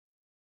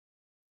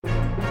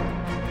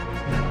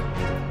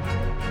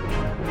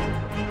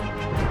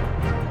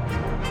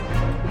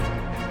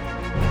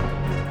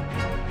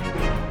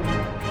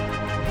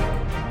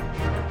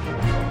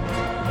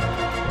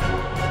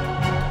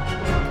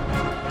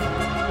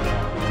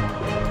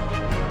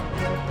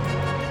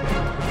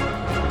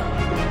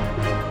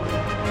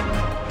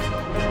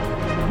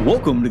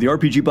Welcome to the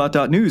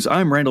RPGBOT.News.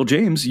 I'm Randall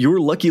James,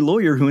 your lucky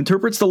lawyer who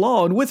interprets the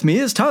law, and with me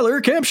is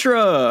Tyler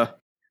Kampstra.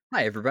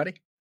 Hi,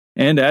 everybody.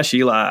 And Ash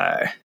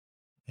Eli.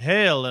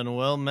 Hail and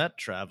well met,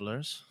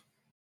 travelers.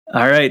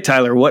 All right,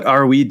 Tyler, what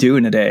are we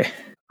doing today?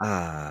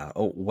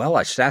 Well,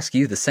 I should ask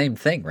you the same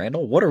thing,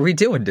 Randall. What are we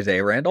doing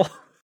today, Randall?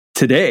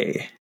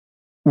 Today,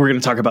 we're going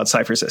to talk about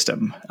Cypher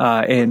System.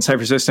 And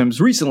Cypher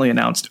System's recently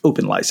announced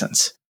open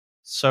license.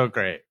 So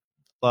great.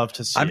 Love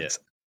to see it.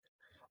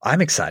 I'm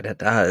excited.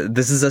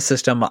 This is a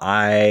system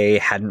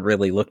I hadn't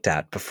really looked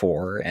at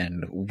before,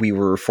 and we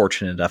were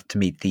fortunate enough to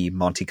meet the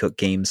Monte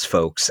Games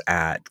folks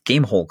at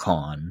Gamehole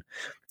Con,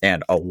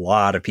 and a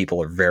lot of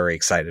people are very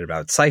excited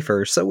about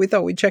Cypher, so we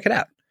thought we'd check it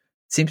out.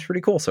 Seems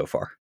pretty cool so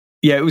far.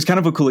 Yeah, it was kind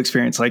of a cool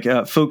experience. Like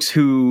folks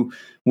who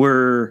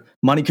were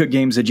Monte Cook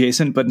Games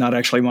adjacent, but not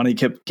actually Monte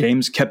Cook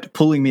Games, kept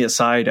pulling me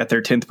aside at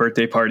their 10th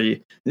birthday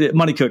party.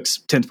 Monte Cook's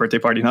 10th birthday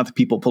party, not the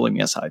people pulling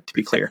me aside, to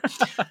be clear.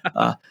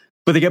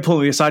 But they kept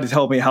pulling me aside to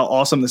tell me how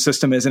awesome the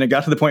system is. And it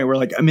got to the point where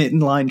like I'm in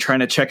line trying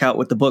to check out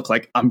with the book.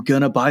 Like, I'm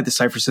going to buy the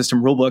Cypher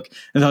System rulebook.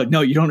 And they're like,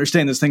 no, you don't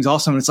understand. This thing's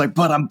awesome. And it's like,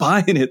 but I'm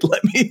buying it.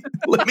 Let me,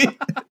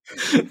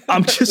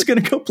 I'm just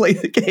going to go play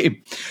the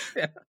game.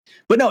 Yeah.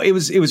 But no, it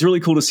was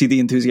really cool to see the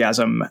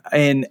enthusiasm.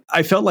 And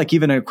I felt like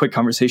even in a quick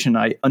conversation,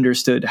 I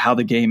understood how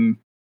the game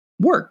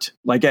worked.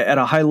 Like at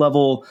a high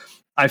level,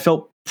 I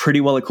felt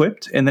pretty well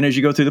equipped. And then as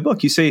you go through the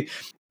book, you say,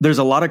 there's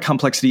a lot of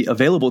complexity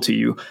available to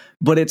you,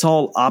 but it's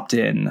all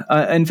opt-in.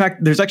 In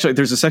fact, there's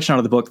a section out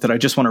of the book that I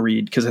just want to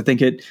read because I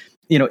think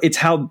it's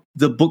how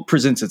the book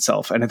presents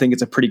itself. And I think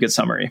it's a pretty good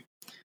summary.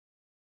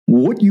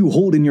 What you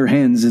hold in your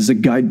hands is a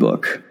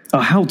guidebook,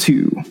 a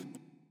how-to.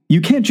 You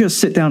can't just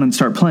sit down and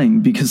start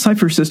playing because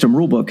Cypher System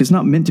Rulebook is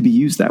not meant to be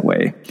used that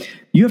way.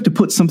 You have to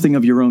put something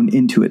of your own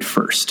into it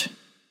first.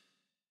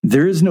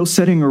 There is no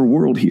setting or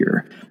world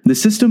here. The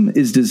system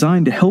is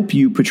designed to help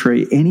you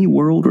portray any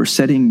world or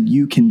setting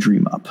you can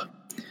dream up.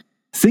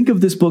 Think of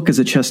this book as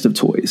a chest of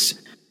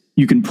toys.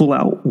 You can pull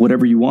out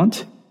whatever you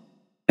want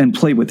and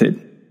play with it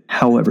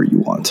however you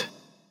want.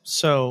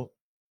 So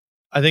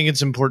I think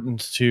it's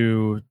important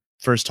to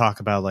first talk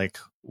about like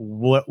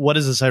what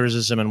is the Cypher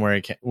System and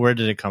where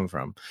did it come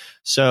from?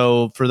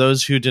 So for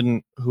those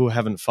who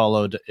haven't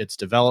followed its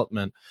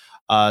development,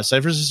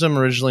 Cypher System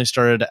originally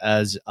started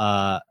as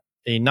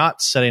a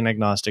not setting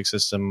agnostic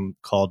system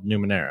called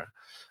Numenera,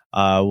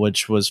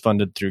 which was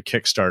funded through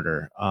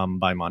Kickstarter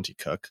by Monte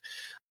Cook.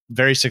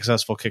 Very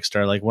successful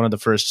Kickstarter, like one of the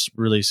first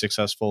really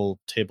successful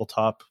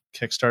tabletop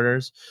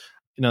Kickstarters.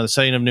 You know, the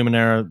setting of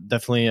Numenera,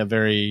 definitely a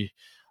very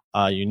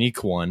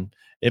unique one.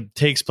 It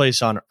takes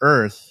place on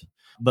Earth,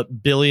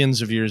 but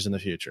billions of years in the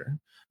future.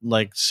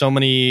 Like so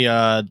many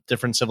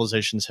different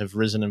civilizations have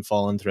risen and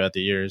fallen throughout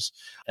the years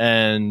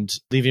and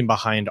leaving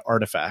behind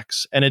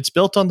artifacts. And it's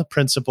built on the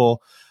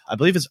principle, I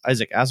believe it's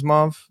Isaac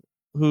Asimov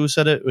who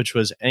said it, which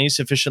was any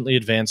sufficiently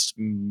advanced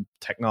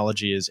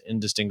technology is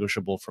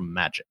indistinguishable from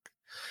magic.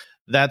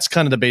 That's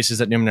kind of the basis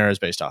that Numenera is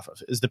based off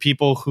of, is the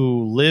people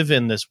who live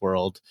in this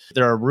world.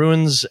 There are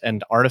ruins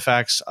and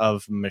artifacts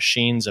of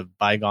machines of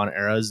bygone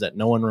eras that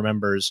no one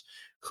remembers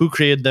who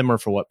created them or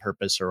for what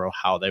purpose or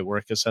how they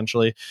work,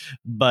 essentially.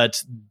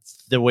 But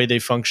the way they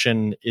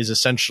function is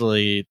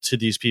essentially to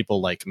these people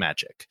like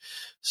magic.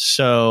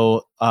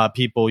 So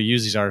people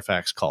use these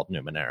artifacts called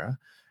Numenera.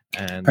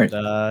 And right.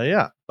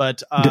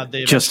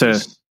 They just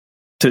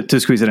to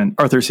squeeze it in,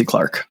 Arthur C.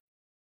 Clarke.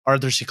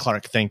 Arthur C.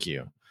 Clarke, thank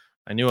you.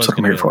 I knew I was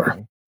going to get it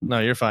wrong. No,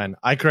 you're fine.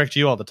 I correct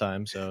you all the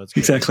time, so it's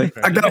exactly.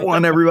 I got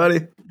one,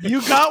 everybody.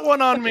 You got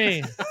one on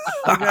me.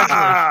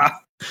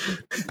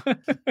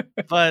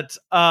 But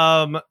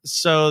Numenera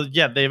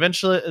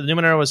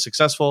was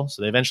successful,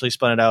 so they eventually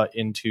spun it out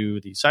into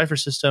the Cypher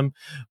System,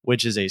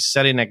 which is a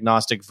setting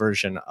agnostic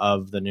version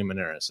of the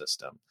Numenera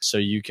system. So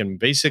you can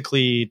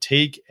basically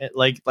take,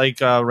 like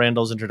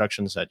Randall's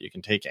introduction said, you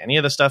can take any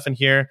of the stuff in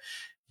here.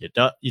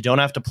 You don't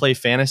have to play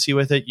fantasy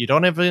with it. You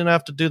don't even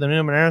have to do the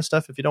Numenera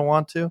stuff if you don't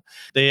want to.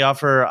 They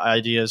offer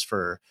ideas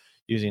for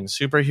using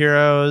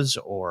superheroes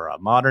or a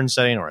modern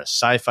setting or a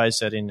sci-fi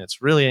setting.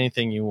 It's really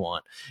anything you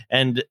want.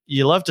 And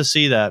you love to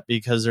see that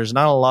because there's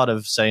not a lot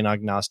of setting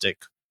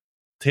agnostic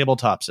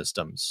tabletop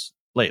systems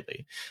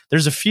lately.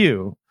 There's a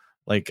few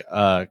like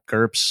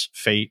GURPS,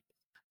 Fate,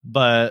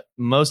 but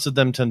most of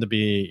them tend to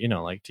be,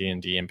 like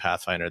D&D and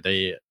Pathfinder.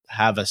 They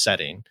have a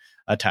setting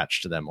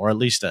attached to them, or at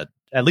least a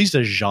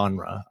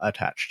genre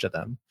attached to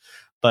them.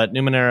 But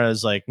Numenera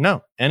is like,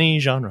 no, any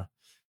genre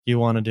you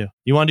want to do.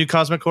 You want to do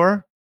cosmic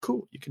horror?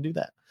 Cool, you can do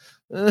that.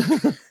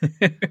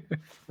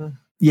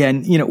 Yeah,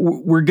 and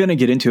we're going to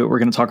get into it. We're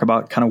going to talk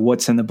about kind of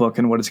what's in the book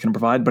and what it's going to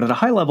provide. But at a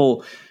high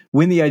level,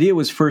 when the idea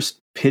was first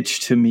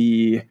pitched to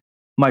me,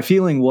 my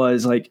feeling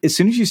was like, as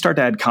soon as you start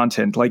to add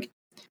content, like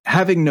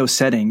having no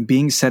setting,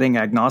 being setting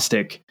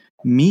agnostic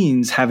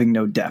means having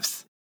no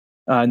depth.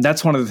 And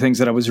that's one of the things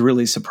that I was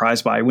really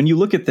surprised by. When you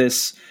look at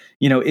this,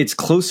 it's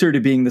closer to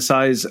being the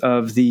size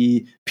of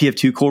the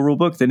PF2 core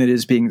rulebook than it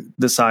is being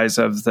the size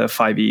of the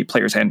 5e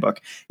Player's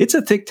Handbook. It's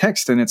a thick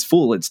text and it's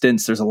full, it's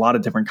dense. There's a lot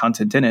of different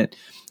content in it.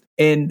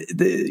 And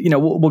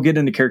we'll get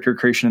into character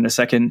creation in a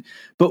second.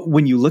 But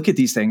when you look at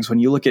these things, when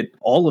you look at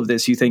all of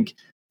this, you think,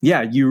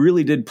 yeah, you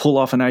really did pull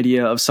off an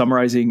idea of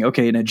summarizing,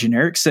 okay, in a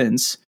generic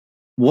sense,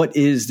 what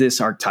is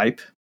this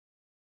archetype?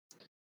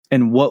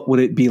 And what would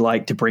it be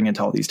like to bring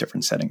into all these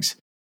different settings?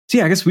 So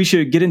yeah, I guess we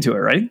should get into it,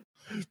 right?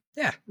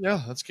 Yeah,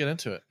 let's get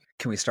into it.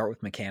 Can we start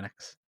with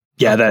mechanics?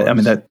 Yeah,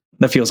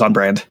 that feels on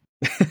brand.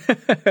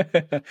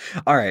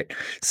 All right.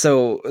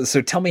 So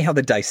tell me how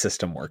the dice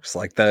system works,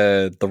 like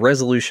the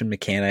resolution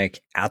mechanic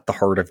at the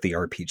heart of the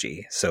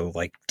RPG. So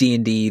like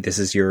D&D, this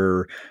is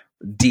your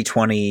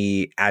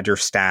D20, add your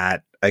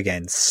stat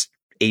against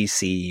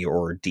AC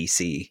or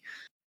DC.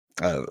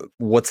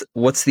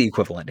 What's the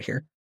equivalent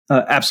here?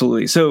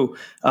 Absolutely. So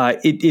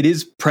it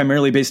is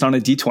primarily based on a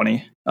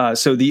D20.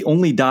 So the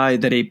only die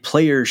that a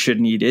player should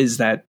need is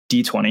that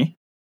D20,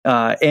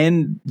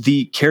 and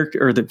the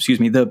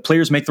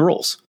players make the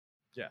rolls.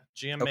 Yeah,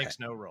 GM makes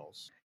no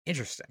rolls.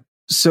 Interesting.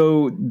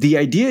 So the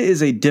idea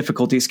is a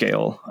difficulty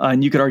scale,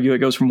 and you could argue it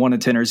goes from 1 to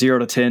 10 or 0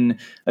 to 10.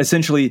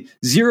 Essentially,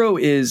 0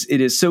 is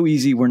it is so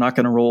easy, we're not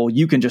going to roll.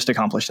 You can just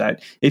accomplish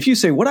that. If you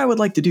say, what I would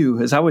like to do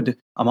is I'm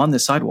on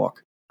this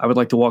sidewalk. I would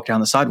like to walk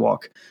down the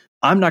sidewalk.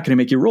 I'm not going to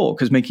make you roll,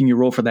 because making you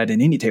roll for that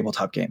in any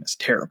tabletop game is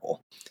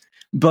terrible.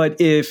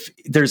 But if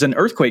there's an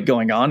earthquake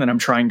going on and I'm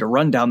trying to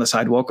run down the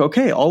sidewalk,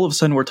 okay, all of a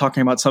sudden we're talking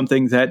about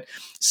something that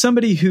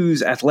somebody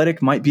who's athletic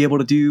might be able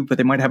to do, but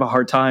they might have a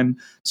hard time.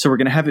 So we're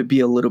going to have it be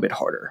a little bit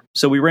harder.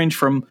 So we range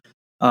from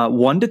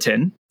 1 to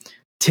 10,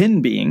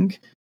 10 being,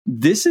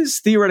 this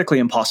is theoretically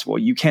impossible.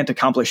 You can't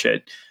accomplish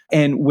it.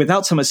 And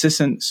without some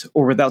assistance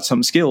or without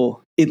some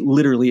skill, it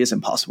literally is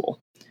impossible.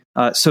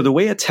 So the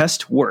way a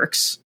test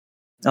works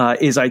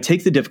is I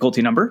take the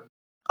difficulty number,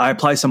 I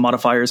apply some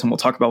modifiers, and we'll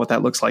talk about what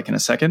that looks like in a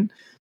second,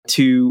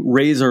 to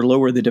raise or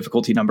lower the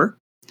difficulty number.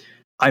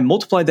 I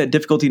multiply that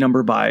difficulty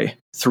number by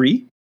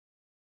 3,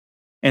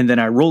 and then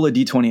I roll a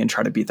d20 and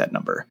try to beat that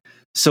number.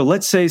 So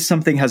let's say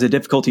something has a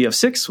difficulty of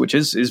 6, which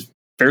is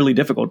fairly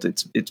difficult.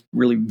 It's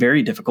really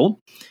very difficult.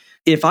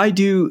 If I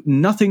do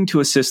nothing to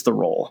assist the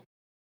roll,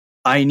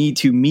 I need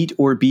to meet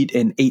or beat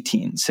an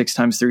 18. 6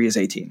 times 3 is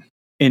 18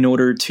 in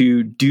order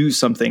to do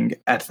something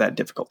at that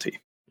difficulty.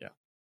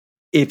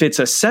 If it's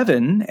a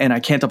 7 and I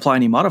can't apply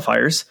any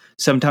modifiers,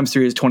 7 times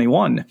 3 is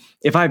 21.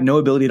 If I have no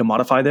ability to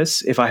modify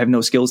this, if I have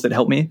no skills that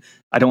help me,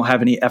 I don't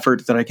have any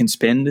effort that I can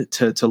spend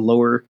to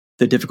lower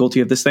the difficulty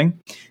of this thing,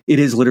 it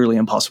is literally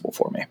impossible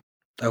for me.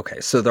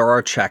 Okay, so there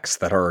are checks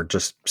that are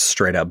just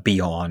straight up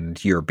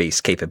beyond your base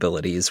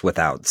capabilities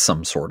without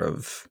some sort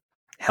of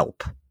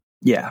help.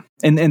 Yeah,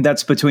 and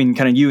that's between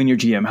kind of you and your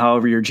GM,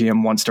 however your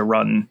GM wants to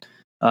run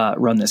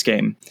this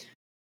game.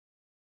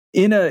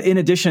 In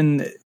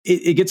addition,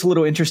 it gets a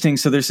little interesting.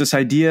 So there's this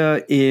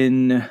idea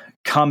in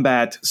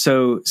combat.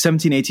 So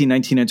 17, 18,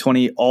 19, and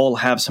 20 all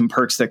have some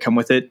perks that come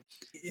with it.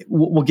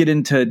 We'll get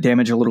into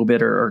damage a little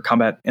bit or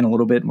combat in a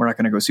little bit. We're not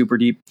going to go super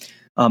deep.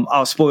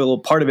 I'll spoil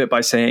part of it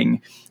by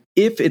saying,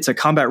 if it's a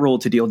combat roll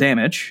to deal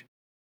damage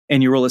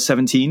and you roll a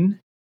 17,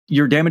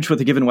 your damage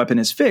with a given weapon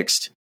is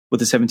fixed.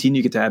 With a 17,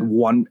 you get to add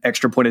 1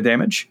 extra point of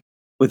damage.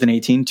 With an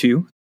 18,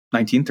 2,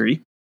 19,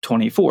 3.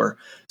 24.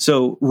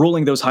 So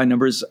rolling those high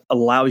numbers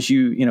allows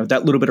you,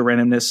 that little bit of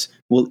randomness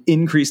will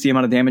increase the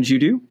amount of damage you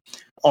do.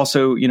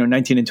 Also,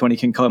 19 and 20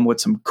 can come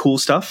with some cool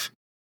stuff.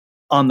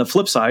 On the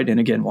flip side, and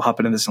again, we'll hop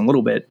into this in a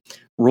little bit,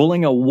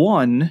 rolling a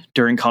 1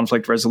 during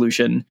conflict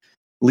resolution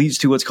leads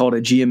to what's called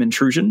a GM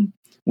intrusion,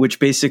 which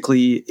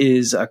basically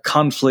is a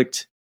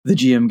conflict the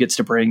GM gets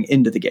to bring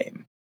into the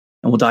game.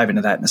 And we'll dive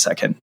into that in a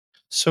second.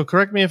 So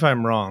correct me if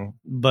I'm wrong,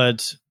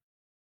 but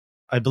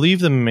I believe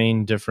the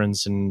main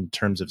difference in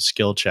terms of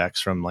skill checks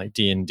from like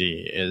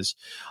D&D is,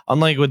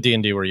 unlike with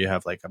D&D where you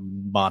have like a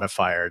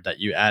modifier that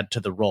you add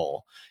to the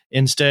roll,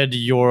 instead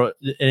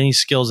any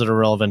skills that are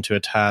relevant to a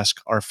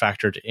task are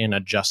factored in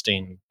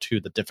adjusting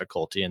to the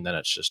difficulty, and then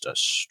it's just a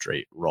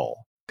straight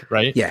roll,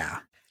 right? Yeah.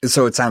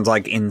 So it sounds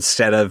like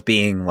instead of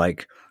being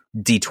like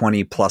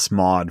D20 plus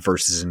mod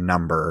versus a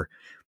number,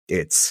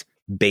 it's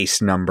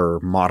base number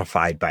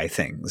modified by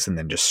things and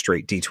then just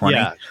straight D20.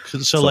 Yeah.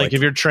 So like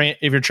if you're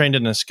trained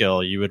in a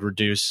skill, you would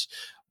reduce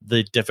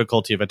the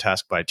difficulty of a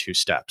task by 2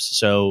 steps.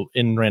 So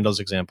in Randall's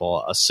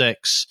example, a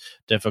 6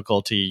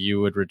 difficulty, you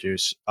would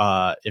reduce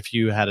if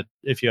you had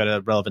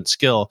a relevant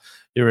skill,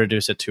 you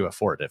reduce it to a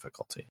 4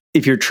 difficulty.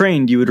 If you're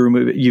trained, you'd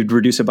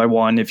reduce it by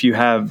 1. If you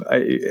have,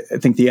 I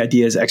think the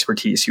idea is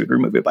expertise, you would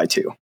remove it by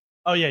 2.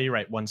 Oh yeah, you're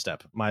right. 1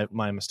 step.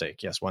 My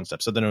mistake. Yes, 1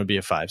 step. So then it would be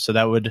a 5. So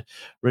that would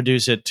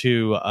reduce it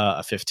to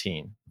a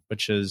 15,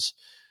 which is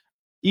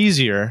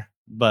easier.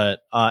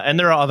 But and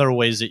there are other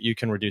ways that you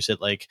can reduce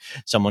it, like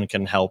someone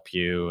can help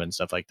you and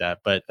stuff like that.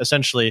 But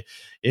essentially,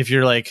 if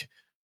you're like,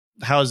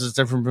 how is this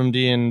different from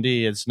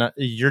D&D? It's not.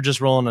 You're just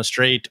rolling a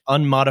straight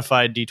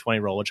unmodified D20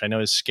 roll, which I know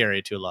is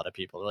scary to a lot of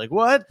people. They're like,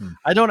 "What?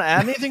 I don't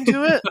add anything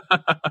to it?"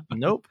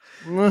 Nope.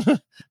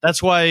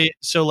 That's why.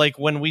 So, like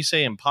when we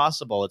say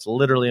impossible, it's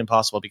literally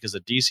impossible because the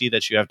DC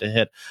that you have to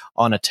hit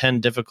on a 10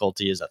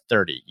 difficulty is a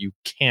 30. You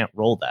can't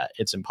roll that.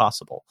 It's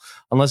impossible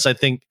unless I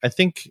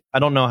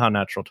don't know how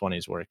natural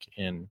 20s work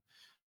in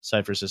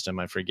Cypher system,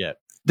 I forget.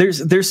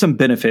 There's some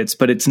benefits,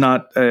 but it's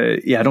not. I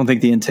don't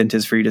think the intent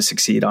is for you to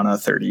succeed on a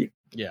 30.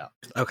 Yeah.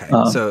 Okay.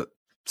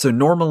 So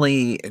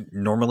normally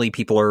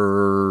people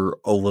are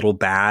a little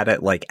bad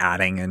at like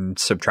adding and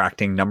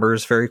subtracting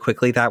numbers very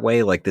quickly that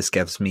way. Like this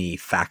gives me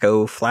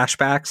THACO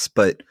flashbacks,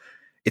 but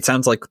it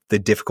sounds like the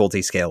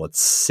difficulty scale, it's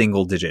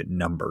single digit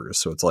numbers.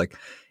 So it's like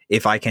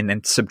if I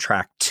can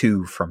subtract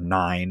 2 from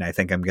 9, I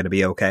think I'm going to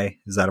be okay.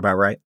 Is that about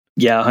right?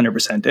 Yeah,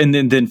 100%.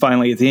 And then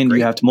finally at the end,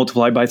 you have to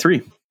multiply by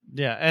 3.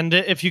 Yeah, and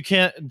if you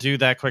can't do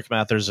that quick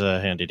math, there's a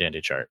handy dandy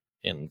chart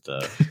in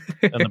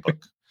the book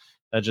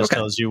that just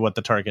tells you what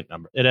the target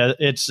number.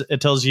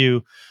 It tells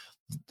you.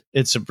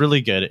 It's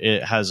really good.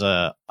 It has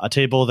a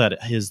table that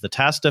is the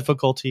task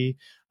difficulty,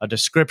 a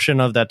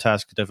description of that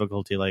task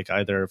difficulty, like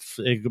either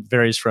it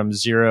varies from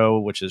 0,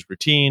 which is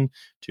routine,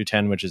 to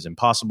 10, which is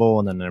impossible,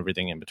 and then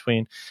everything in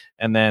between.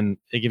 And then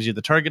it gives you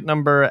the target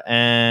number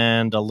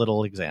and a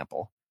little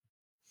example.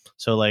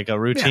 So like a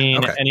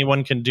routine,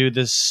 anyone can do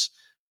this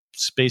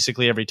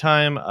basically every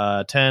time.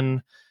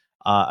 10,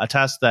 a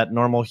task that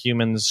normal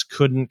humans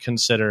couldn't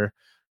consider,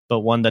 but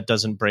one that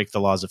doesn't break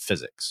the laws of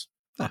physics.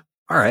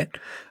 All right.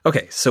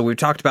 Okay. So we've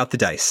talked about the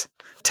dice.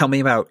 Tell me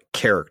about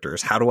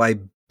characters. How do I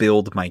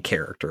build my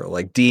character?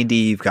 Like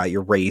D&D, you've got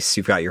your race,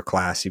 you've got your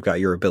class, you've got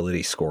your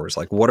ability scores.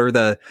 Like what are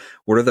the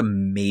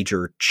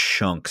major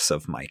chunks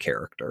of my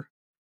character?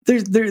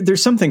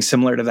 There's something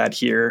similar to that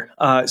here.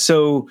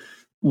 So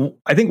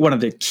I think one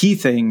of the key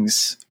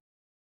things,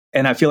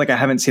 and I feel like I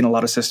haven't seen a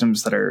lot of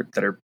systems that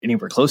are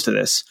anywhere close to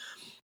this.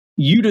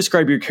 You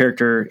describe your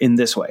character in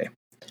this way.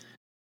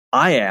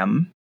 I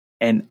am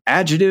an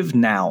adjective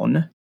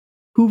noun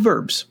who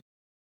verbs.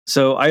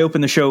 So I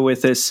open the show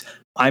with this.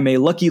 I'm a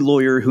lucky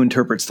lawyer who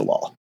interprets the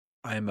law.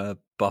 I'm a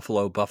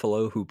buffalo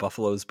who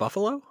buffaloes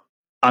buffalo.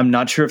 I'm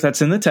not sure if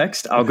that's in the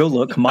text. I'll go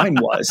look. Mine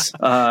was.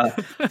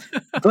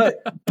 But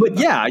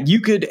yeah,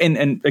 you could,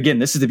 and again,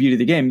 this is the beauty of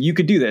the game. You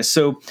could do this.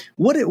 So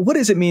what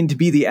does it mean to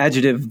be the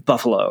adjective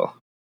buffalo?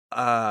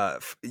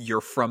 You're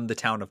from the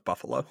town of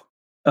Buffalo.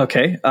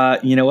 Okay.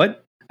 You know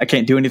what? I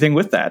can't do anything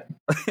with that.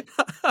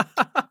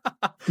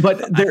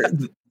 But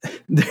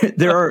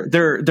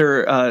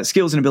there are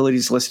skills and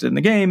abilities listed in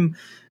the game.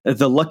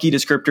 The lucky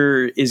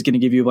descriptor is going to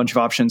give you a bunch of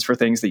options for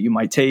things that you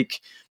might take.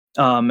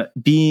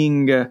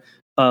 Being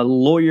a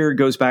lawyer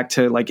goes back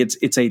to like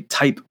it's a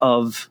type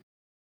of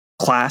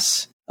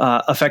class.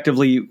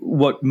 Effectively,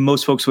 what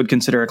most folks would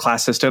consider a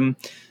class system.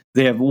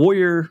 They have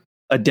warrior,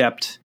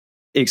 adept,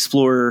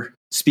 explorer,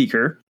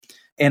 speaker,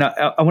 and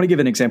I want to give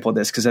an example of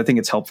this because I think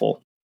it's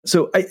helpful.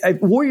 So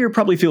warrior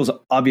probably feels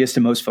obvious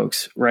to most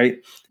folks, right?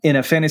 In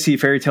a fantasy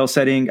fairy tale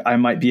setting, I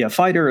might be a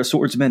fighter, a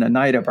swordsman, a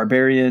knight, a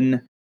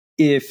barbarian.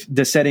 If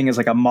the setting is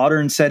like a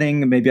modern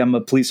setting, maybe I'm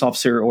a police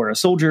officer or a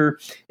soldier.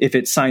 If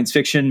it's science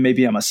fiction,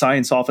 maybe I'm a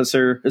science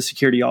officer, a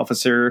security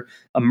officer,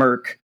 a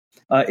merc.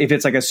 If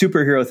it's like a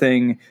superhero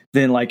thing,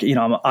 then like,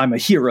 I'm a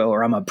hero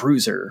or I'm a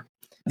bruiser.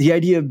 The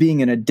idea of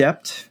being an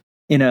adept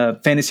in a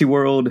fantasy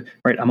world,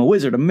 right? I'm a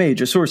wizard, a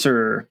mage, a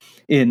sorcerer.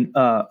 In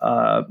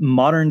a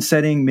modern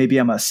setting, maybe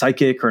I'm a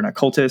psychic or an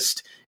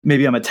occultist.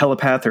 Maybe I'm a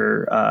telepath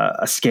or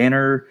a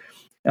scanner.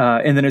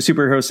 And then a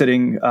superhero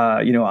setting,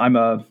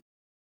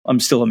 I'm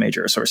still a mage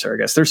or a sorcerer, I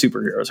guess. They're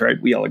superheroes, right?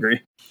 We all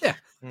agree. Yeah.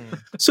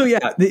 So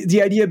yeah,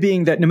 the idea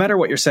being that no matter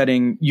what you're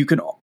setting, you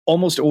can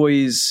almost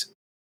always,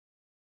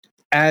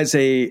 as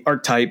a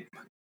archetype,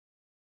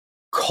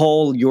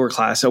 call your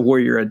class a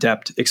warrior,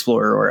 adept,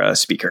 explorer, or a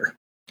speaker.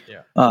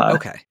 Yeah.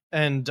 Okay.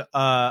 And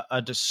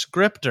a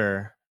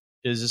descriptor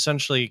is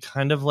essentially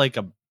kind of like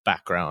a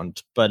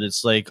background, but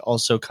it's like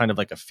also kind of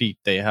like a feat.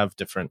 They have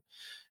different.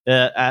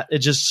 It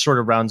just sort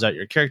of rounds out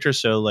your character.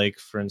 So, like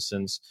for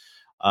instance,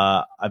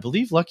 I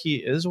believe Lucky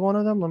is one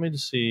of them. Let me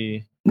just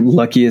see.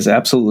 Lucky is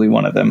absolutely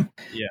one of them.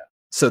 Yeah.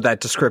 So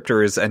that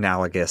descriptor is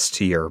analogous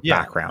to your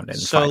background. In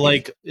so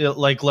 5e.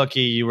 like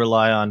Lucky, you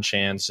rely on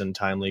chance and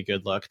timely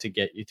good luck to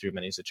get you through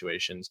many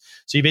situations.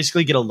 So you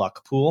basically get a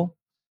luck pool.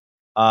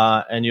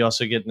 And you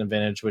also get an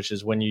advantage, which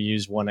is when you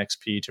use 1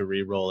 XP to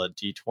re-roll a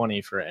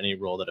d20 for any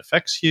roll that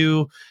affects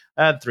you,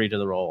 add 3 to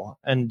the roll.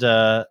 And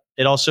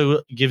it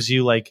also gives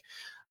you like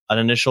an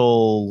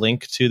initial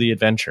link to the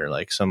adventure,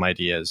 like some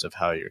ideas of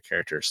how your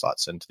character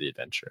slots into the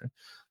adventure.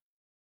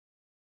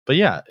 But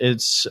yeah,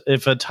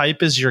 if a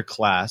type is your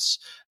class,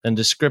 then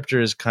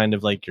descriptor is kind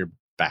of like your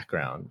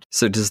background.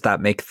 So does that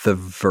make the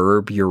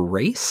verb your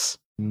race?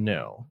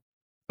 No.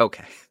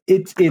 Okay.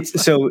 It's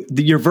so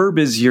your verb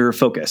is your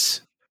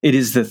focus. It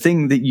is the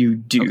thing that you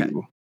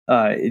do.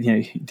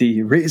 Okay.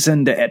 The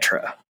raison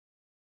d'etre.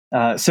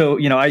 So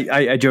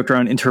I joked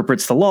around.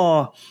 Interprets the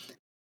law.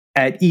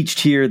 At each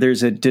tier,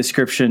 there's a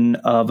description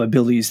of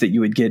abilities that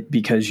you would get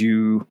because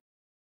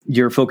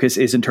your focus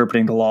is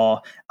interpreting the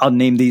law. I'll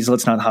name these.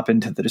 Let's not hop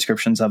into the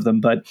descriptions of them.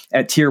 But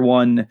at tier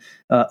 1,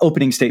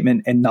 opening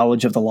statement and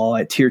knowledge of the law.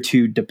 At tier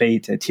 2,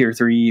 debate. At tier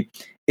 3,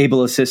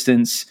 able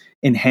assistance,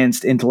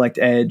 enhanced intellect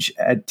edge.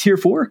 At tier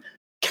 4,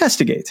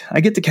 castigate.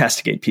 I get to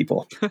castigate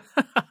people.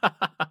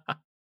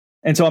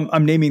 And so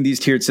I'm naming these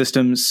tiered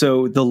systems.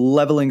 So the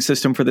leveling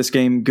system for this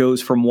game goes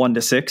from 1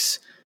 to 6.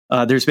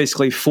 There's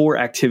basically 4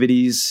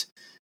 activities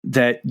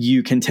that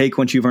you can take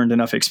once you've earned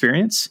enough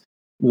experience.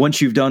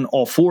 Once you've done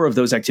all 4 of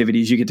those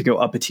activities, you get to go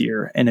up a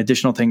tier and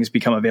additional things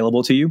become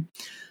available to you.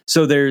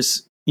 So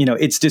there's,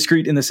 it's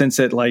discrete in the sense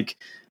that like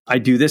I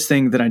do this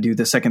thing, then I do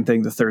the second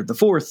thing, the third, the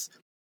fourth.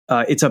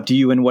 It's up to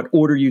you in what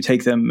order you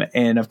take them.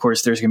 And of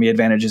course, there's going to be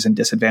advantages and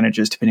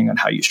disadvantages depending on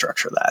how you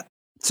structure that.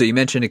 So you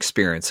mentioned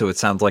experience. So it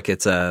sounds like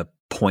it's a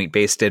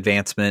point-based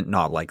advancement,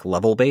 not like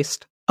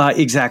level-based.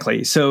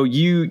 Exactly. So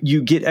you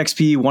get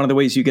XP. One of the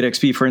ways you get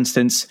XP, for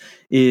instance,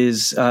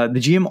 is the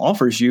GM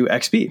offers you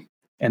XP.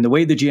 And the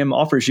way the GM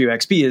offers you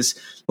XP is,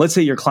 let's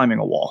say you're climbing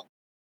a wall.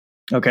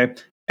 Okay.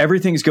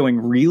 Everything's going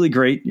really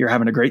great. You're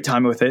having a great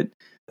time with it.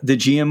 The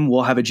GM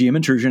will have a GM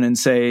intrusion and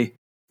say,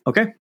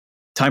 okay,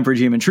 time for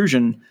GM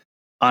intrusion.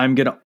 I'm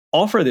going to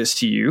offer this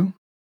to you.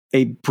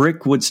 A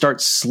brick would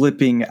start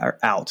slipping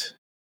out.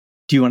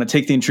 Do you want to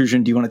take the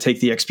intrusion? Do you want to take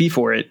the XP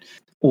for it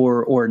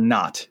or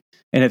not?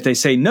 And if they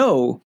say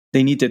no,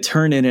 they need to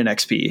turn in an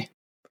XP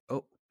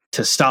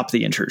to stop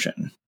the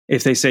intrusion.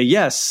 If they say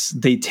yes,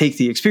 they take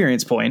the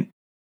experience point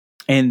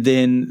and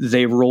then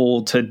they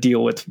roll to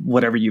deal with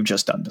whatever you've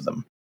just done to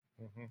them.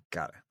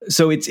 Got it.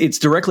 So it's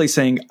directly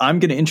saying, I'm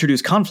going to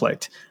introduce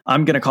conflict.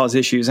 I'm going to cause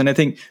issues. And I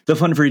think the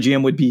fun for a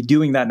GM would be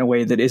doing that in a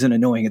way that isn't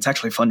annoying. It's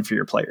actually fun for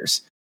your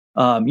players.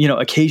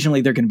 Occasionally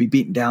they're going to be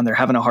beaten down. They're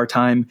having a hard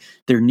time.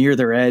 They're near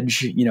their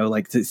edge.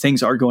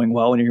 Things are going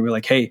well. And you're going to be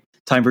like, hey,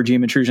 time for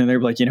GM intrusion. They're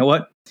like, you know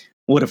what?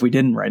 What if we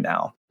didn't right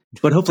now?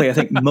 But hopefully, I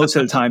think most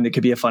of the time it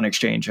could be a fun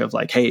exchange of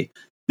like, hey,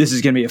 this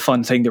is going to be a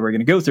fun thing that we're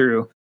going to go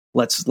through.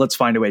 Let's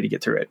find a way to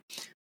get through it.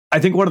 I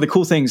think one of the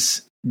cool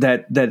things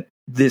that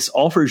this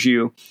offers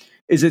you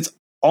is it's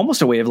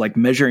almost a way of like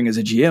measuring as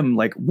a GM,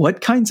 like what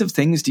kinds of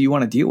things do you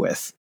want to deal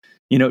with?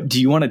 Do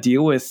you want to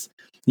deal with,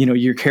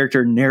 your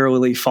character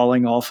narrowly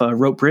falling off a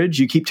rope bridge?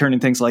 You keep turning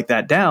things like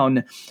that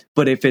down.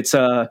 But if it's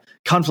a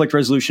conflict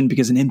resolution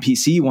because an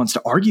NPC wants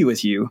to argue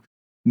with you,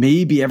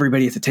 maybe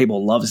everybody at the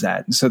table loves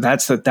that. And so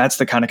that's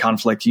the kind of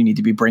conflict you need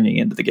to be bringing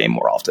into the game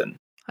more often.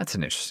 That's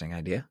an interesting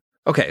idea.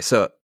 Okay,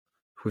 so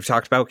we've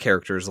talked about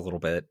characters a little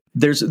bit.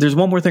 There's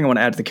one more thing I want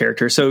to add to the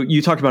character. So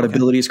you talked about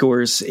ability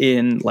scores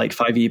in like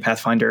 5e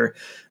Pathfinder.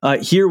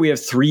 Here we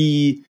have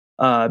 3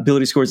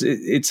 ability scores.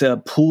 It's a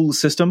pool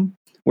system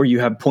where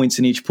you have points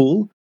in each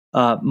pool,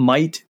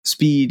 might,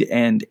 speed,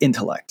 and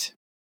intellect.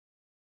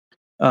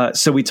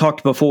 So we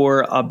talked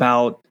before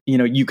about,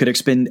 you could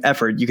expend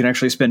effort. You can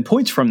actually spend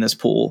points from this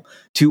pool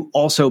to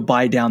also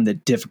buy down the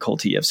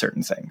difficulty of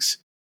certain things.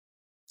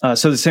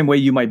 So the same way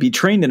you might be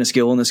trained in a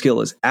skill and the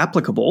skill is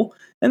applicable,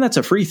 and that's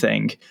a free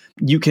thing,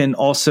 you can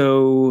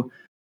also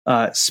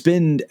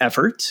spend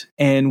effort.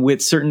 And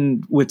with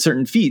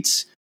certain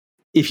feats,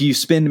 if you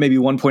spend maybe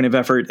 1 point of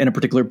effort in a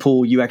particular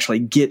pool, you actually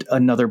get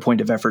another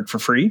point of effort for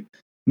free,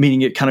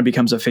 meaning it kind of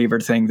becomes a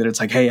favored thing that it's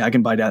like, hey, I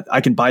can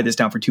buy this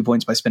down for 2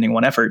 points by spending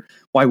 1 effort.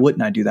 Why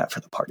wouldn't I do that for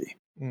the party?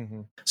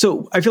 Mm-hmm.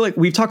 So I feel like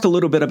we've talked a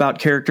little bit about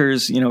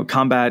characters,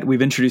 combat.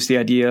 We've introduced the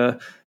idea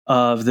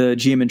of the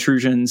GM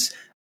intrusions.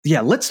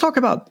 Yeah, let's talk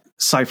about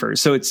Cypher.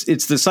 So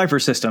it's the Cypher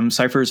system.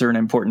 Ciphers are an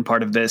important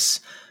part of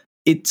this.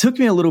 It took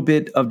me a little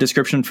bit of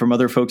description from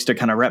other folks to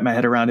kind of wrap my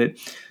head around it.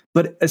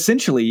 But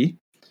essentially,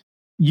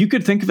 you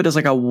could think of it as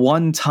like a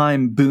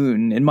one-time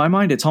boon. In my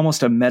mind, it's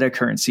almost a meta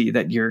currency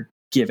that you're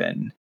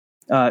given.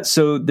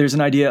 So there's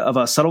an idea of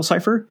a subtle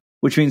cipher,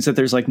 which means that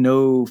there's like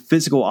no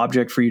physical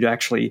object for you to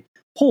actually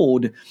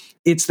hold.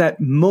 It's that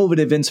moment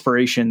of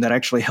inspiration that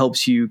actually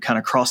helps you kind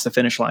of cross the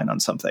finish line on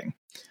something.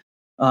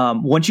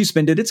 Once you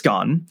spend it, it's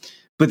gone.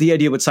 But the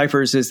idea with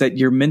ciphers is that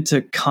you're meant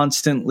to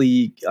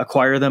constantly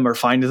acquire them or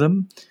find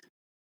them,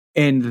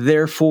 and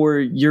therefore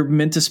you're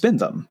meant to spend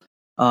them.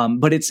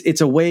 But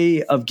it's a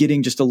way of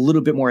getting just a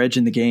little bit more edge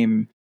in the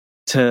game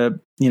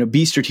to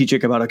be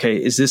strategic about, okay,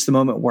 is this the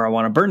moment where I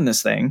want to burn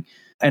this thing?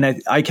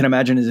 And I can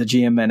imagine as a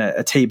GM and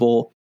a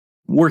table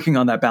working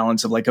on that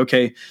balance of like,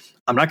 okay,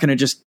 I'm not going to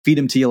just feed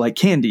them to you like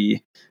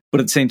candy, but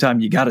at the same time,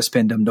 you got to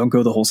spend them. Don't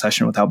go the whole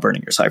session without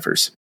burning your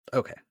ciphers.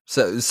 Okay.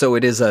 So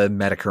it is a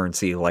meta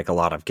currency like a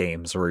lot of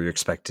games where you're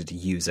expected to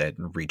use it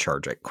and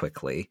recharge it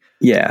quickly.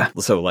 Yeah.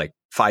 So like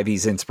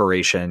 5e's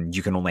inspiration,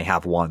 you can only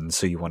have one,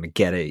 so you want to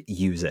get it,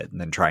 use it, and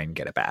then try and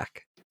get it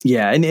back.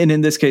 Yeah. And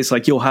in this case,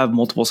 like you'll have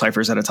multiple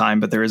ciphers at a time,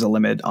 but there is a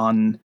limit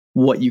on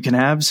what you can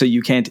have. So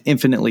you can't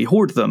infinitely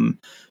hoard them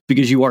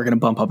because you are going to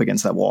bump up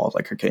against that wall.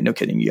 Like, okay, no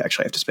kidding. You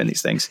actually have to spend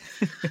these things.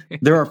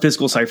 There are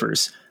physical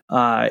ciphers.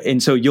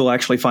 And so you'll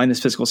actually find this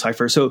physical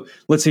cipher. So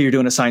let's say you're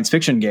doing a science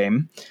fiction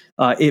game.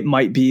 It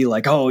might be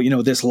like, oh,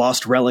 this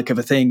lost relic of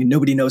a thing.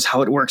 Nobody knows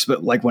how it works.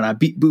 But like when I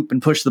beat boop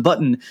and push the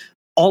button,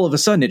 all of a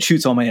sudden it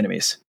shoots all my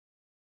enemies.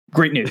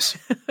 Great news.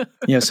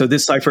 So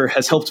this cipher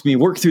has helped me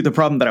work through the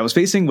problem that I was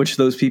facing, which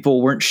those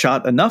people weren't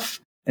shot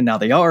enough. And now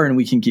they are, and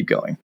we can keep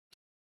going.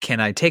 Can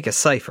I take a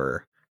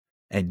cipher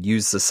and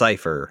use the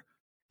cipher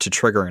to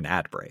trigger an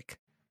ad break?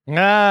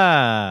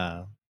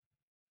 I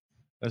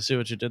see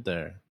what you did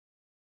there.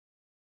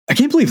 I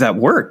can't believe that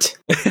worked.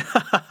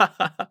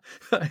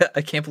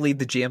 I can't believe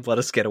the GM let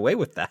us get away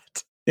with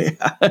that.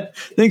 Yeah.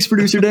 Thanks,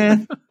 producer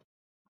Dan.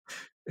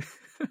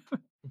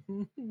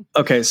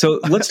 Okay, so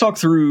let's talk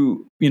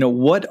through,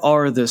 what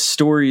are the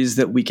stories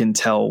that we can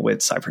tell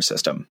with Cypher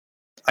System?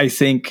 I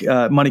think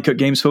Monte Cook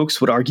Games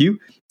folks would argue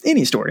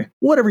any story,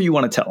 whatever you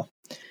want to tell.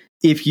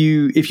 If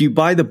you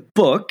buy the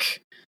book,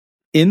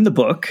 in the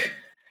book,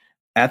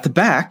 at the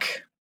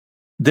back,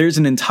 there's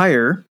an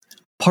entire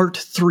part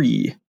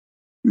 3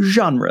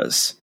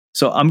 genres.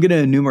 So I'm going to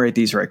enumerate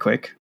these right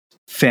quick.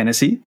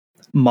 Fantasy,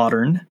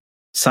 modern,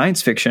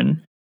 science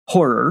fiction,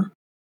 horror,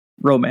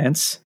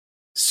 romance,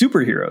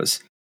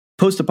 superheroes,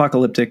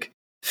 post-apocalyptic,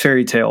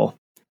 fairy tale,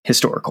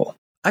 historical.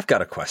 I've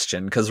got a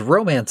question, because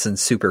romance and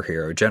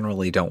superhero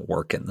generally don't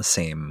work in the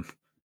same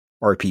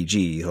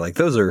RPG. Like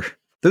those are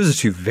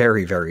two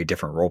very, very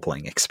different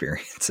role-playing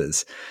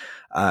experiences.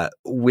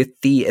 With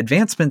the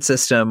advancement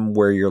system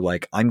where you're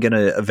like, I'm going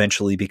to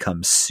eventually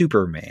become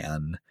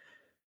Superman,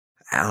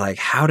 like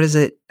how does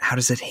it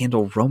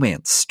handle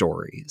romance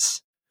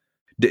stories?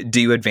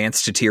 Do you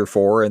advance to tier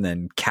 4 and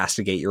then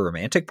castigate your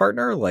romantic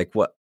partner? Like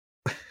what?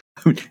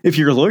 If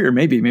you're a lawyer,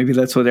 maybe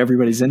that's what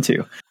everybody's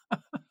into.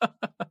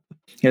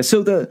 Yeah.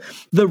 So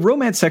the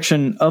romance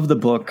section of the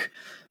book,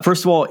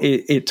 first of all,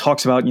 it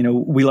talks about,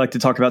 we like to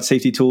talk about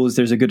safety tools.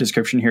 There's a good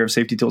description here of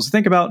safety tools to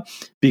think about,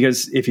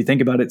 because if you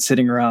think about it,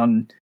 sitting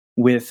around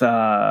with,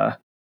 a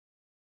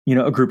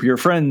group of your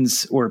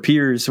friends or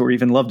peers or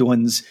even loved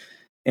ones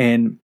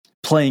and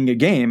playing a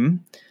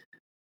game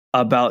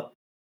about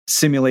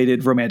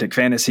simulated romantic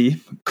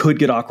fantasy could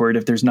get awkward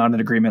if there's not an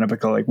agreement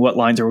about like what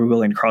lines are we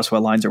willing to cross,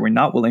 what lines are we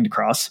not willing to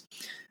cross.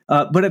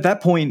 But at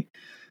that point,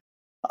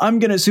 I'm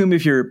going to assume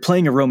if you're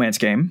playing a romance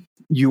game,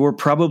 you're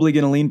probably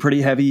going to lean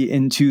pretty heavy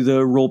into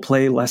the role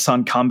play, less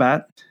on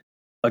combat.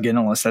 Again,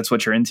 unless that's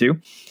what you're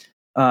into.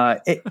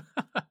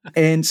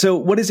 And so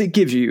what does it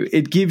give you?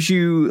 It gives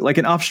you like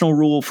an optional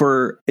rule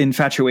for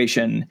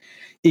infatuation.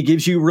 It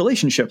gives you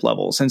relationship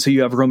levels. And so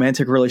you have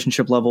romantic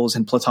relationship levels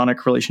and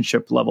platonic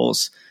relationship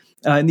levels.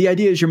 And the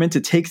idea is you're meant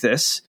to take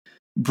this,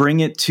 bring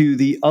it to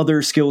the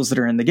other skills that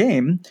are in the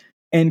game,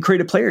 and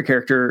create a player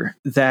character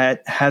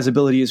that has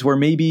abilities where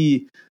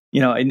maybe,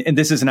 and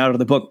this isn't out of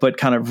the book, but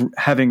kind of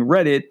having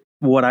read it,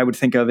 what I would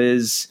think of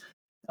is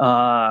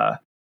I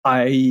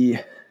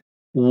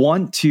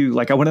went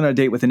on a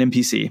date with an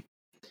NPC.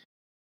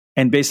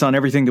 And based on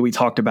everything that we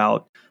talked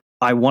about,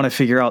 I want to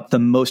figure out the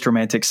most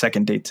romantic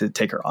second date to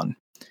take her on.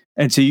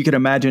 And so you could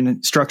imagine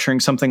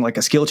structuring something like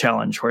a skill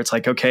challenge where it's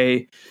like,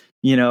 okay,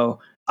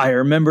 I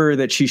remember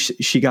that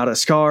she got a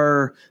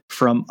scar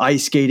from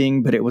ice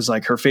skating, but it was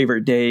like her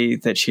favorite day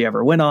that she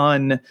ever went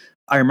on.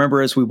 I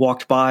remember as we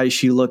walked by,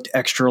 she looked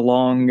extra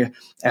long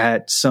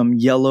at some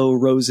yellow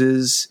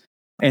roses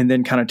and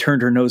then kind of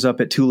turned her nose up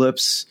at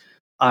tulips.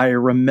 I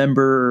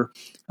remember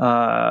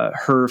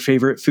her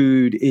favorite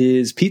food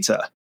is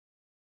pizza.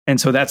 And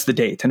so that's the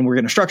date, and we're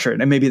going to structure it.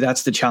 And maybe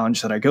that's the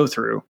challenge that I go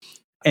through.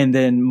 And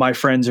then my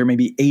friends are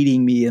maybe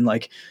aiding me in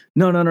like,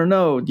 no,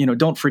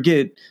 don't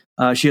forget,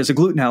 she has a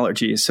gluten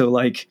allergy. So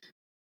like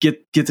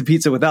get the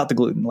pizza without the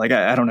gluten. Like,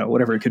 I don't know,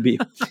 whatever it could be.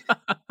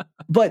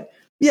 But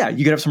yeah,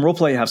 you could have some role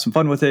play, have some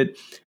fun with it.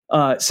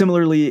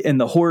 Similarly, in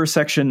the horror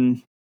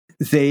section,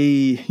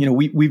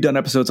 we've done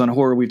episodes on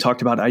horror. We've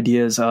talked about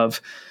ideas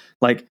of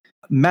like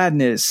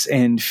madness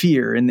and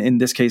fear. And in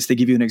this case, they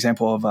give you an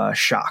example of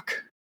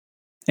shock.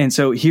 And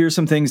so here's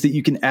some things that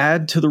you can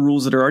add to the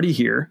rules that are already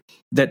here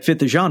that fit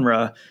the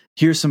genre.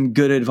 Here's some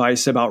good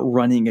advice about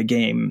running a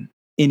game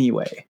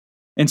anyway.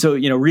 And so,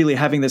 really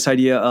having this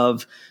idea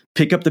of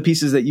pick up the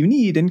pieces that you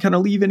need and kind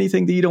of leave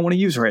anything that you don't want to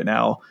use right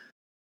now.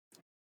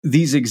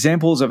 These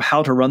examples of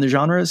how to run the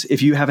genres,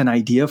 if you have an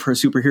idea for a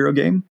superhero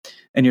game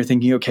and you're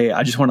thinking, okay,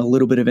 I just want a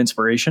little bit of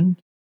inspiration,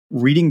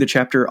 reading the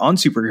chapter on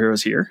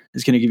superheroes here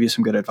is going to give you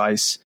some good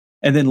advice.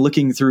 And then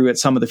looking through at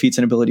some of the feats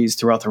and abilities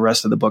throughout the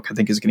rest of the book, I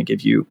think is going to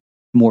give you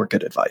more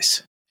good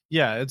advice.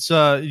 Yeah, it's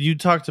you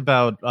talked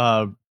about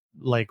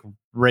like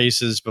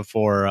races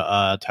before,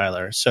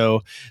 Tyler.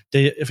 So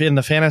if in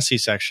the fantasy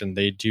section,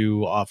 they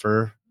do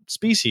offer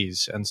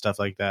species and stuff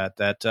like that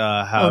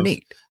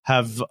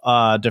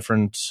have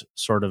different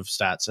sort of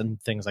stats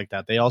and things like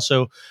that. They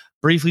also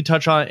briefly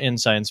touch on it in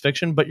science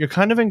fiction, but you're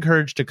kind of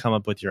encouraged to come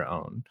up with your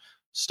own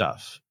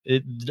stuff.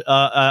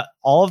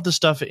 All of the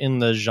stuff in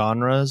the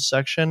genres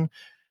section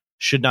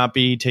should not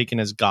be taken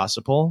as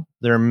gospel.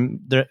 They're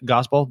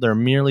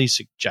merely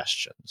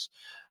suggestions.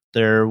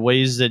 They're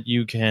ways that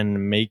you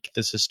can make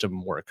the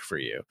system work for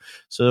you.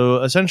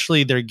 So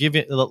essentially, they're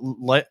giving,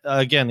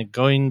 again,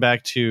 going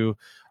back to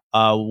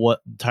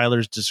what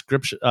Tyler's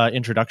description,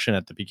 introduction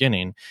at the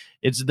beginning,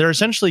 they're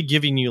essentially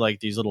giving you like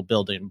these little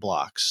building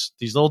blocks,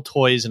 these little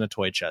toys in a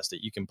toy chest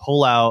that you can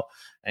pull out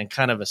and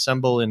kind of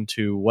assemble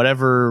into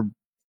whatever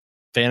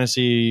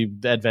fantasy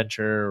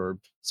adventure or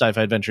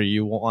sci-fi adventure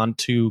you want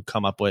to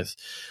come up with.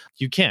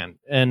 You can,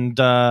 and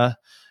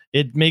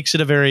it makes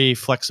it a very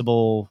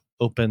flexible,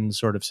 open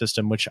sort of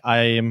system, which I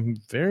am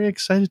very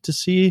excited to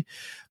see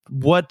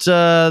what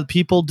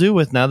people do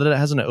with now that it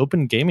has an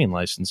open gaming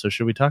license. So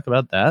should we talk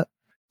about that?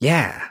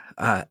 Yeah.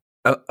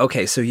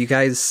 Okay, so you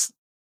guys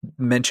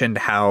mentioned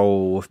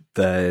how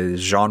the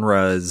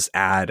genres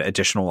add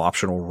additional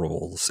optional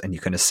rules, and you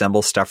can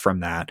assemble stuff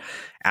from that.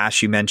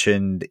 Ash, you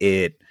mentioned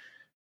it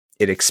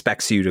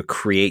expects you to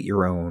create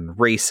your own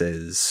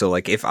races. So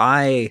like if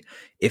I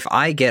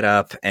get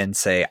up and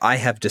say I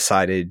have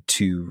decided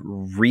to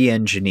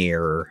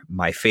re-engineer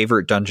my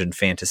favorite dungeon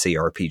fantasy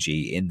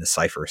RPG in the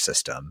Cypher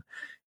system,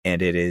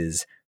 and it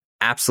is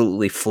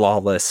absolutely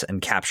flawless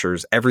and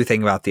captures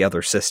everything about the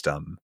other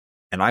system,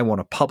 and I want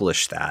to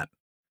publish that,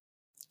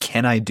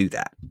 can I do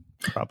that?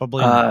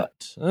 Probably not.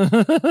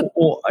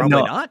 Well, Probably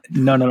no, not.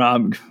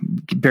 No.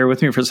 Bear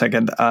with me for a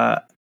second.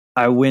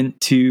 I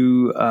went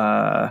to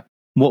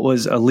what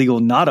was a legal,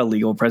 not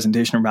illegal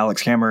presentation from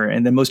Alex Kammer,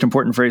 and the most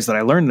important phrase that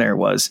I learned there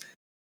was,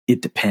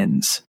 "It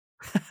depends."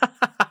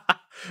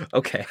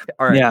 Okay,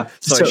 all right. Yeah.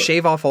 So I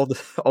shave off all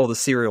the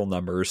serial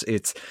numbers.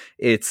 It's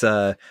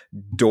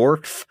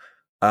dwarf,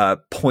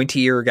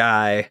 pointy ear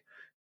guy.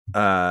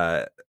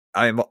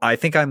 I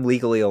think I'm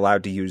legally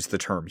allowed to use the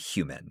term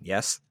human.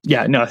 Yes.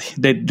 Yeah. No.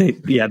 They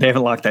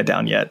haven't locked that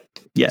down yet.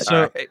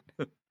 So, right.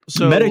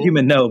 so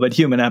metahuman, no, but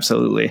human,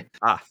 absolutely.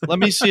 Let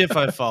me see if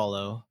I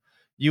follow.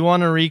 You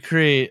want to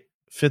recreate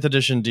 5th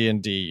edition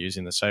D&D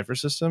using the Cypher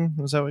system?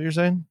 Is that what you're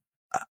saying?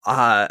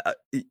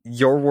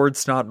 Your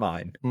words, not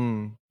mine.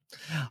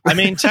 I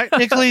mean,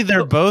 technically,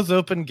 they're both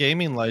open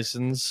gaming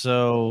license,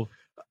 so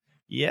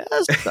yes,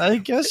 I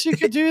guess you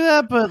could do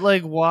that. But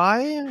like,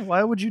 why?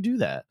 Why would you do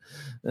that?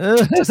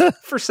 Just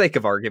for sake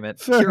of argument,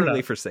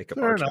 purely for sake of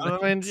argument.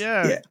 Enough. I mean,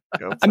 yeah.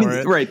 Go for I mean,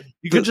 it. right.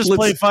 You could just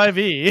play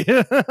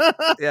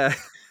 5e. Yeah.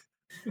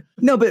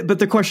 No, but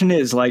the question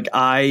is, like,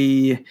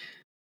 I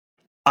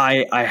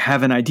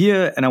have an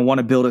idea and I want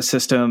to build a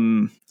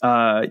system.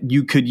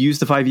 You could use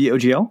the 5e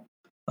OGL.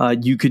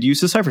 You could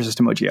use the Cypher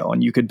system OGL,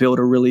 and you could build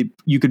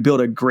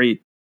a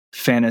great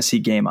fantasy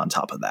game on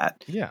top of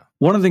that. Yeah.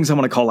 One of the things I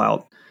want to call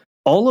out,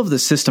 all of the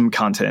system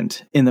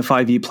content in the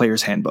 5e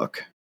Player's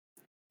Handbook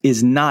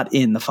is not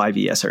in the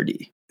 5e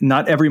SRD.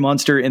 Not every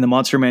monster in the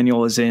monster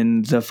manual is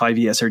in the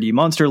 5e SRD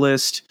monster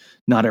list.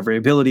 Not every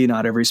ability,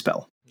 not every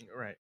spell.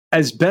 Right.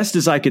 As best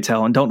as I could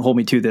tell, and don't hold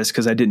me to this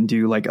because I didn't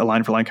do like a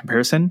line for line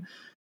comparison,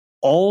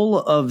 all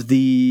of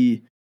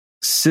the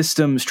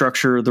system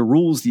structure, the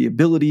rules, the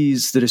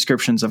abilities, the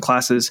descriptions of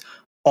classes,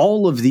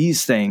 all of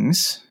these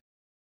things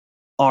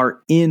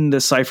are in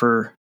the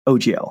Cypher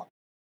OGL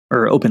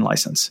or open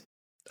license.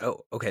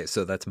 Oh, okay.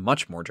 So that's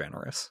much more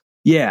generous.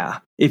 Yeah.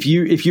 If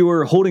you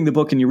were holding the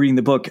book and you're reading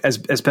the book, as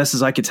best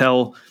as I could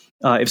tell,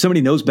 if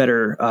somebody knows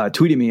better,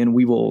 tweet at me and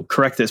we will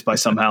correct this by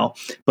somehow.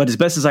 But as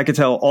best as I could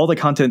tell, all the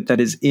content that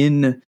is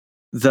in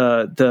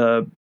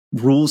the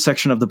rules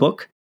section of the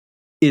book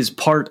is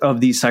part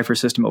of the Cypher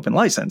system open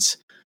license.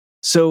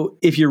 So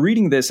if you're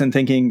reading this and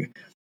thinking,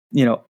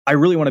 I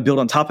really want to build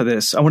on top of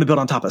this, I want to build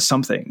on top of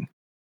something,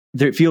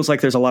 it feels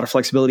like there's a lot of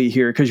flexibility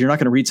here because you're not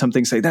going to read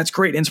something, say, that's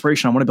great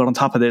inspiration, I want to build on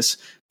top of this.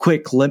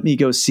 Quick, let me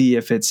go see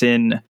if it's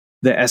in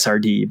the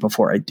SRD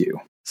before I do.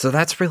 So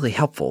that's really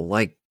helpful.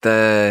 Like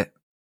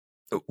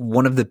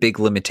one of the big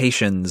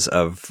limitations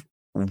of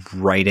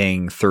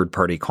writing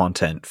third-party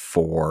content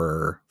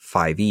for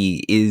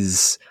 5e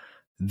is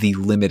the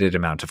limited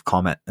amount of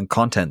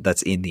content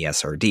that's in the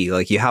SRD.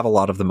 Like you have a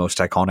lot of the most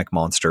iconic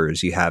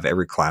monsters, you have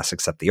every class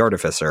except the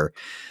Artificer.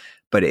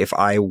 But if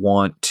I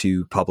want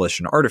to publish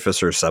an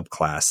Artificer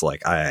subclass,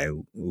 like I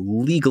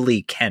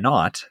legally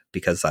cannot,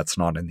 because that's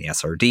not in the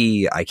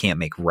SRD. I can't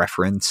make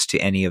reference to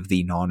any of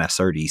the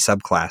non-SRD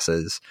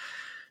subclasses.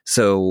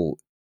 So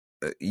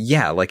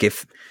yeah, like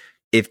if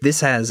this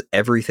has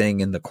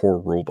everything in the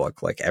core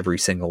rulebook, like every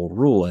single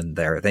rule in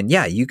there, then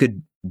yeah, you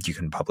can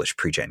publish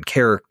pre-gen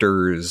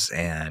characters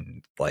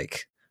and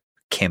like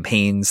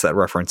campaigns that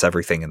reference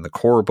everything in the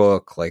core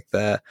book, like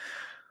that.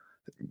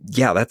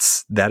 Yeah,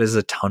 that is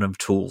a ton of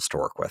tools to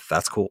work with.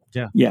 That's cool.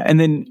 Yeah, and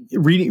then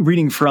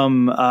reading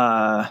from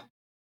their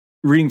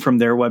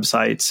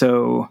website.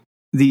 So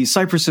the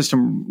Cypher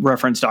system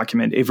reference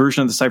document, a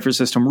version of the Cypher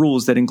system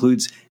rules that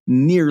includes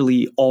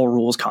nearly all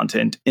rules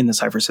content in the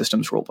Cypher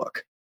systems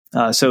rulebook.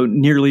 So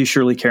nearly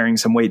surely carrying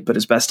some weight, but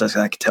as best as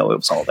I could tell, it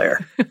was all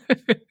there.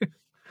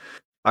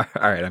 All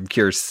right, I'm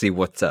curious to see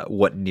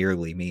what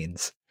nearly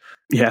means.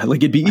 Yeah, like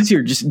it'd be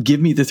easier, just give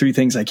me the 3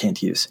 things I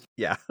can't use.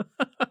 Yeah.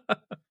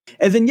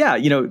 And then, yeah,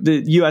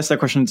 you asked that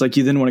question. It's like,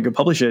 you then want to go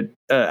publish it.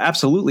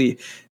 Absolutely.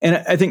 And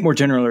I think more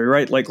generally,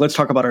 right? Like, let's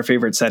talk about our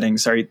favorite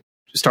settings. Right.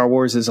 Star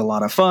Wars is a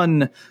lot of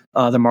fun.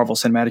 The Marvel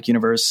Cinematic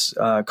Universe,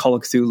 Call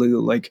of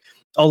Cthulhu, like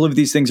all of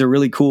these things are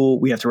really cool.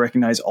 We have to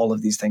recognize all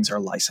of these things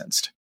are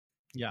licensed.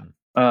 Yeah.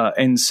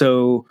 And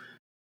so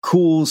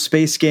cool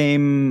space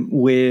game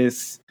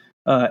with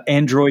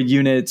android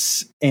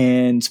units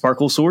and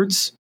sparkle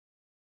swords.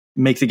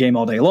 Make the game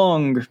all day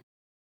long.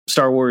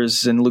 Star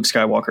Wars and Luke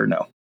Skywalker,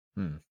 no.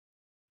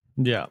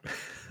 Yeah.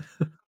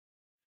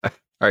 All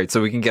right, so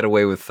we can get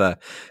away with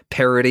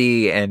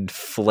parody and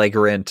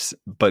flagrant,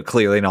 but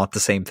clearly not the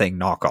same thing,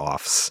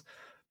 knockoffs.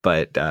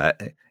 But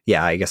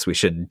yeah, I guess we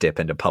shouldn't dip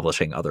into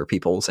publishing other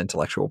people's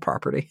intellectual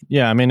property.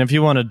 Yeah, I mean, if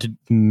you wanted to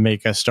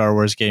make a Star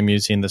Wars game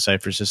using the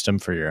Cypher system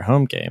for your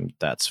home game,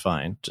 that's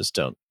fine. Just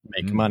don't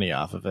make money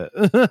off of it.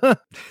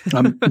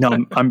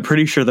 I'm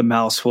pretty sure the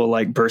mouse will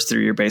like burst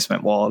through your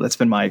basement wall. That's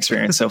been my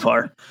experience so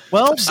far.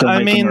 Well,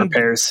 I mean,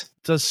 repairs.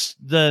 The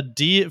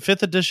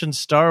 5th edition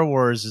Star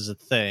Wars is a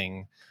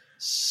thing.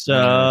 So,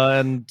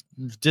 and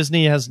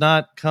Disney has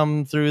not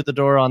come through the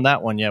door on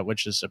that one yet,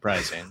 which is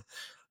surprising.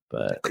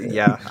 But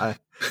yeah,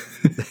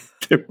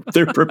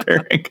 they're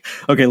preparing.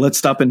 Okay, let's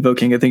stop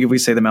invoking. I think if we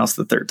say the mouse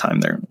the third time,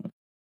 they're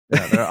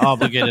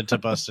obligated to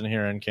bust in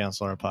here and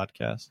cancel our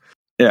podcast.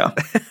 Yeah.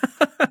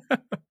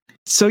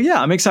 So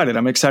yeah, I'm excited.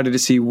 I'm excited to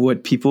see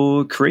what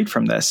people create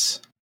from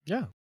this.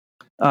 Yeah.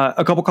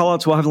 A couple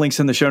callouts. We'll have links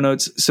in the show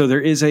notes. So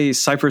there is a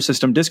Cypher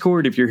System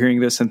Discord. If you're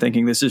hearing this and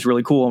thinking this is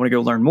really cool, I want to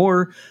go learn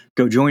more,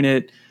 go join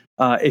it.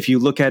 If you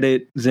look at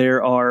it,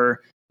 there are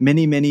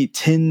many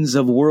tens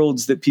of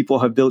worlds that people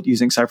have built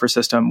using Cypher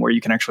System where you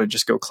can actually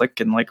just go click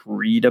and like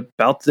read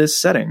about this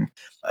setting.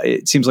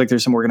 It seems like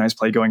there's some organized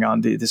play going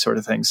on, this sort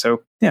of thing.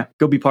 So yeah,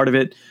 go be part of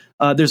it.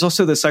 There's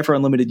also the Cypher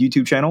Unlimited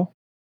YouTube channel.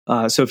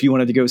 So if you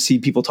wanted to go see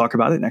people talk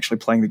about it and actually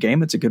playing the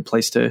game, it's a good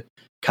place to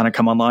kind of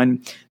come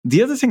online.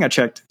 The other thing I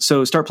checked,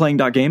 so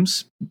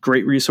startplaying.games,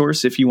 great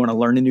resource if you want to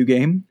learn a new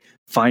game,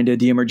 find a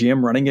DM or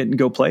GM running it and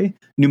go play.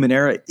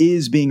 Numenera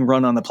is being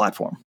run on the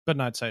platform. But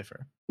not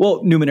Cypher.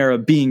 Well,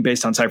 Numenera being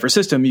based on Cypher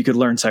System, you could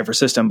learn Cypher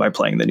System by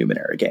playing the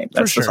Numenera game.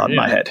 That's the thought in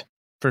my head.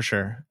 For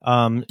sure.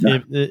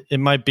 It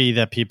might be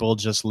that people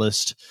just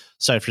list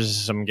Cypher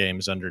System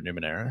games under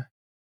Numenera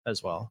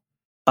as well.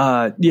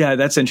 Yeah,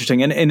 that's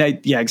interesting. And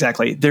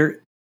exactly.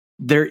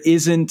 There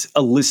isn't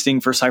a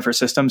listing for Cypher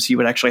System, so you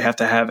would actually have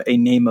to have a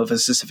name of a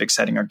specific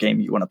setting or game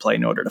you want to play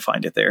in order to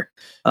find it there.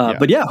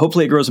 But yeah,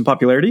 hopefully it grows in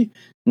popularity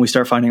and we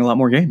start finding a lot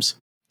more games.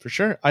 For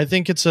sure. I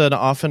think it's an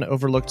often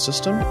overlooked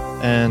system,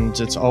 and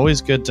it's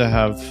always good to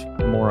have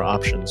more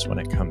options when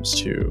it comes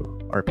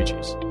to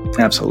RPGs.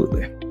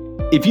 Absolutely.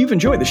 If you've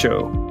enjoyed the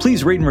show,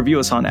 please rate and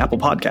review us on Apple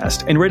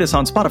Podcast and rate us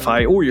on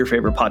Spotify or your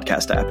favorite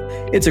podcast app.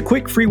 It's a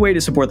quick, free way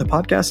to support the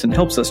podcast and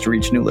helps us to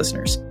reach new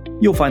listeners.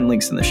 You'll find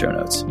links in the show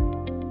notes.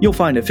 You'll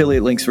find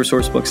affiliate links for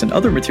source books and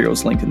other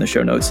materials linked in the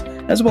show notes,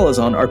 as well as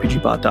on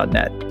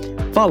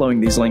RPGBOT.Net.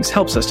 Following these links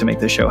helps us to make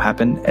this show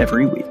happen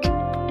every week.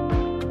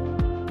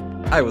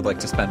 I would like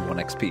to spend 1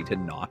 XP to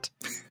not.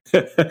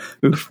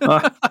 Oof.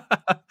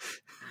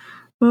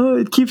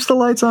 It keeps the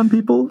lights on,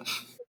 people.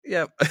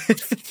 Yep.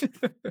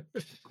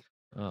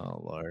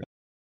 Oh, Lord.